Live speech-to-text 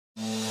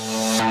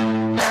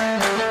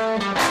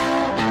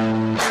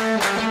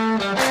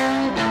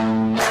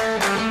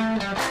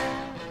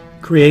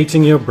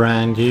Creating your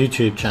brand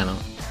YouTube channel.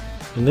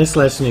 In this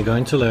lesson you're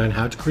going to learn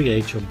how to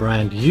create your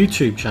brand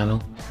YouTube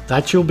channel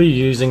that you'll be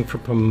using for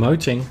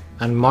promoting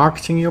and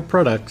marketing your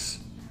products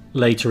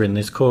later in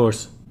this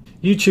course.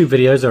 YouTube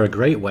videos are a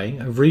great way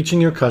of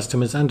reaching your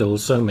customers and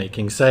also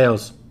making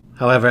sales.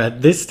 However,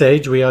 at this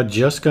stage we are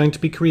just going to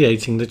be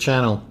creating the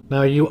channel.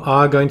 Now you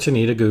are going to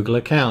need a Google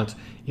account.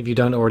 If you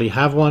don't already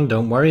have one,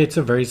 don't worry, it's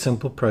a very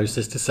simple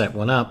process to set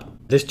one up.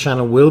 This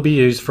channel will be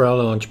used for our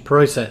launch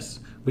process,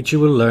 which you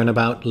will learn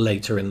about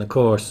later in the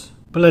course.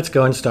 But let's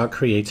go and start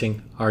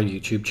creating our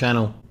YouTube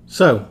channel.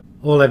 So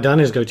all I've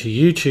done is go to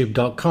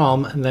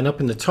youtube.com and then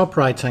up in the top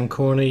right hand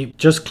corner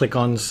just click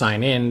on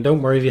sign in.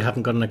 Don't worry if you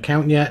haven't got an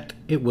account yet,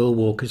 it will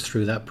walk us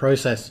through that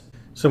process.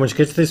 So once you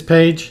get to this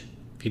page,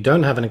 if you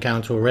don't have an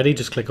account already,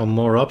 just click on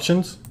more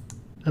options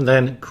and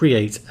then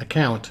create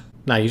account.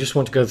 Now you just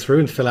want to go through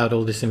and fill out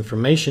all this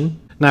information.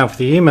 Now for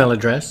the email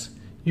address,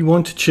 you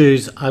want to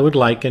choose I would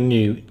like a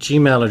new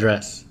Gmail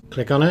address.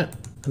 Click on it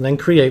and then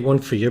create one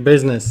for your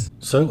business.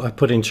 So I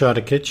put in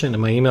Charter Kitchen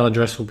and my email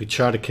address will be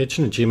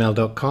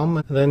charterkitchen@gmail.com,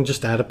 and then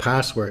just add a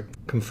password.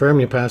 Confirm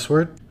your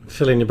password,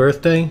 fill in your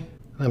birthday.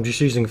 I'm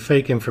just using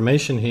fake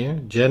information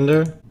here,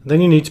 gender.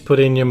 Then you need to put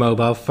in your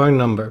mobile phone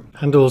number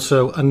and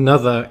also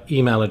another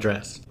email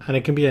address. And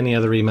it can be any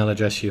other email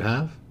address you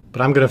have. But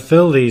I'm going to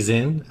fill these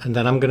in and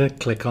then I'm going to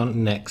click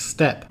on next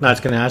step. Now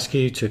it's going to ask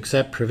you to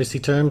accept privacy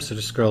terms, so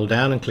just scroll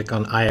down and click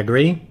on I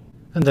agree.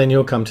 And then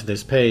you'll come to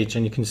this page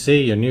and you can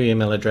see your new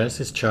email address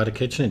is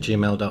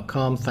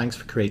charterkitchen@gmail.com. Thanks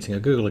for creating a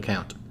Google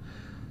account.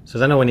 So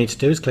then all we need to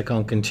do is click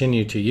on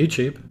continue to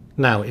YouTube.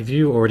 Now if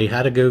you already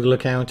had a Google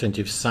account and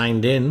you've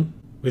signed in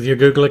with your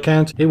Google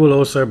account, it will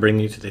also bring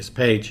you to this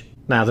page.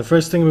 Now the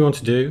first thing we want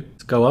to do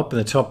is go up in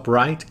the top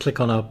right, click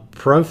on our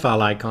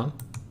profile icon,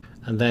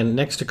 and then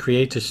next to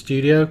Creator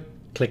Studio,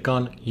 click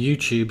on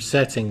YouTube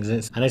Settings,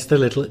 and it's the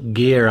little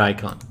gear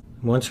icon.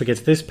 Once we get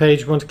to this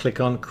page, we want to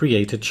click on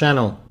Create a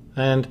Channel,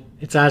 and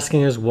it's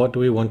asking us what do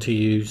we want to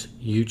use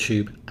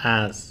YouTube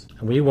as.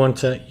 And we want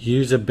to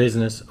use a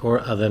business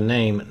or other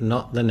name,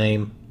 not the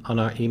name on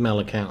our email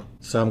account.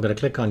 So I'm going to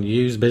click on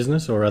Use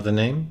Business or Other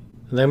Name,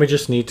 and then we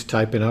just need to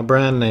type in our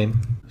brand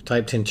name. I've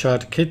typed in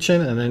Charter Kitchen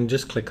and then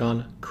just click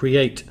on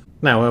Create.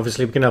 Now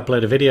obviously we can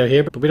upload a video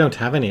here, but we don't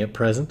have any at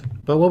present.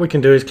 But what we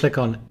can do is click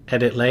on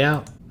Edit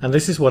Layout, and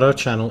this is what our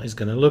channel is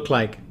going to look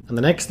like. And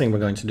the next thing we're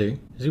going to do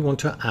is we want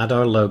to add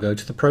our logo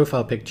to the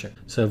profile picture.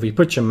 So if you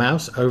put your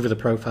mouse over the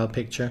profile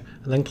picture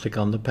and then click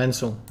on the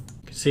pencil.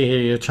 You can see here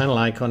your channel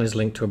icon is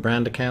linked to a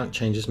brand account.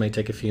 Changes may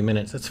take a few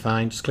minutes, that's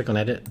fine. Just click on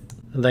Edit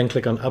and then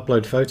click on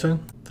Upload Photo.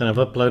 Then I've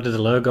uploaded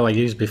the logo I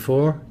used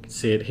before. You can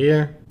see it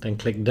here. Then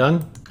click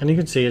Done and you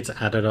can see it's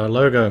added our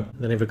logo.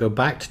 Then if we go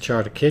back to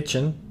Charter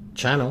Kitchen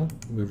channel,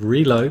 we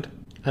reload,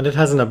 and it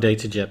hasn't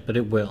updated yet, but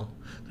it will.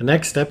 The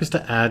next step is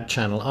to add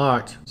channel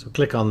art. So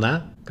click on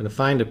that. I'm going to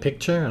find a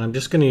picture and I'm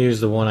just going to use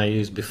the one I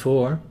used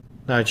before.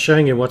 Now it's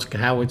showing you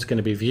how it's going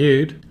to be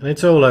viewed, and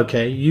it's all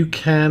okay. You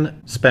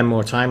can spend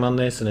more time on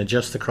this and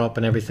adjust the crop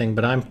and everything,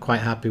 but I'm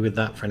quite happy with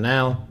that for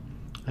now.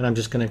 And I'm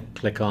just going to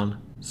click on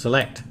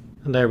Select.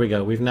 And there we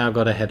go. We've now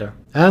got a header.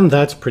 And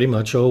that's pretty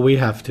much all we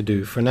have to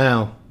do for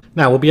now.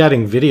 Now we'll be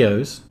adding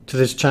videos to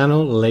this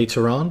channel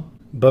later on.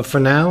 But for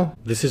now,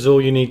 this is all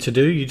you need to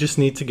do. You just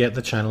need to get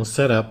the channel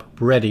set up,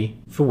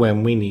 ready for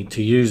when we need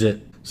to use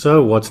it.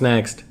 So what's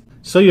next?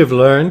 So you've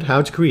learned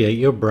how to create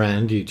your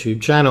brand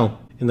YouTube channel.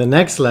 In the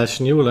next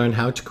lesson, you will learn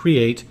how to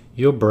create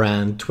your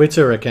brand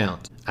Twitter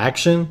account.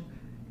 Action: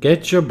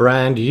 get your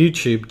brand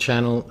YouTube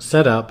channel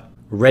set up,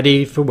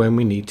 ready for when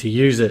we need to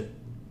use it.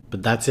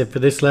 But that's it for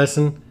this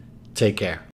lesson. Take care.